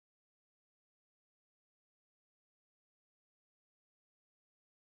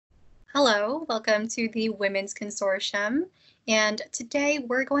Hello, welcome to the Women's Consortium. And today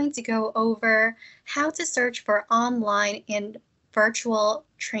we're going to go over how to search for online and virtual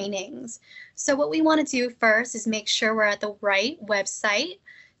trainings. So what we want to do first is make sure we're at the right website,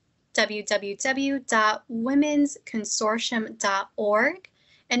 www.womensconsortium.org.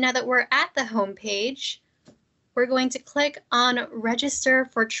 And now that we're at the home page, we're going to click on Register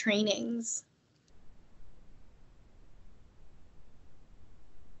for Trainings.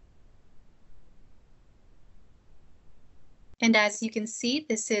 And as you can see,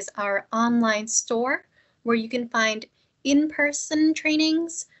 this is our online store where you can find in-person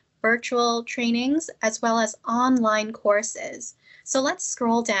trainings, virtual trainings, as well as online courses. So let's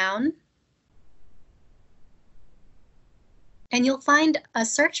scroll down. And you'll find a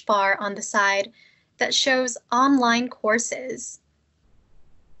search bar on the side that shows online courses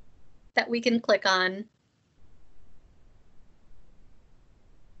that we can click on.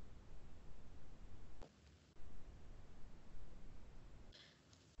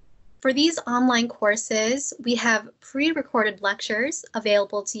 For these online courses, we have pre-recorded lectures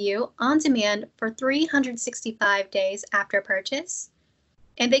available to you on demand for 365 days after purchase,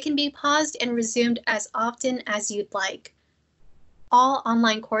 and they can be paused and resumed as often as you'd like. All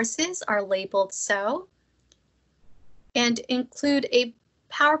online courses are labeled so and include a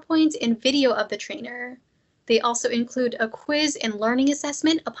PowerPoint and video of the trainer. They also include a quiz and learning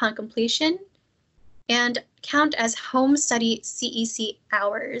assessment upon completion and count as home study CEC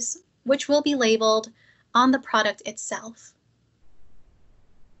hours, which will be labeled on the product itself.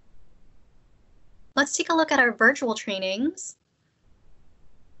 Let's take a look at our virtual trainings.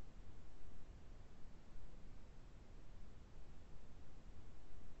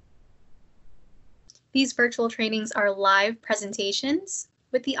 These virtual trainings are live presentations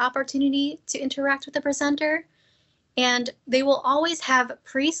with the opportunity to interact with the presenter, and they will always have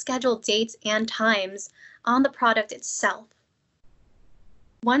pre-scheduled dates and times on the product itself.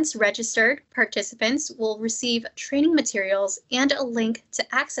 Once registered, participants will receive training materials and a link to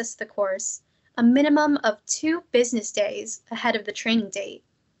access the course a minimum of 2 business days ahead of the training date.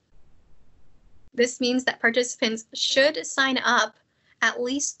 This means that participants should sign up at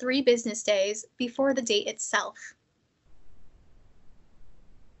least 3 business days before the date itself.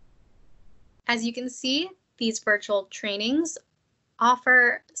 As you can see, these virtual trainings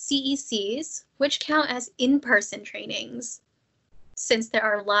offer CECs, which count as in-person trainings, since there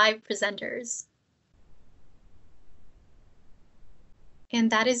are live presenters.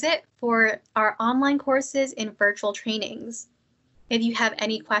 And that is it for our online courses and virtual trainings. If you have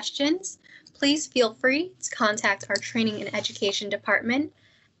any questions, please feel free to contact our Training and Education Department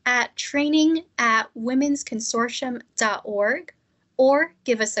at training@womensconsortium.org or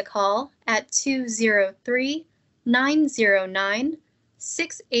give us a call at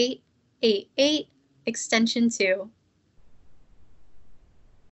 203-909-6888 extension 2.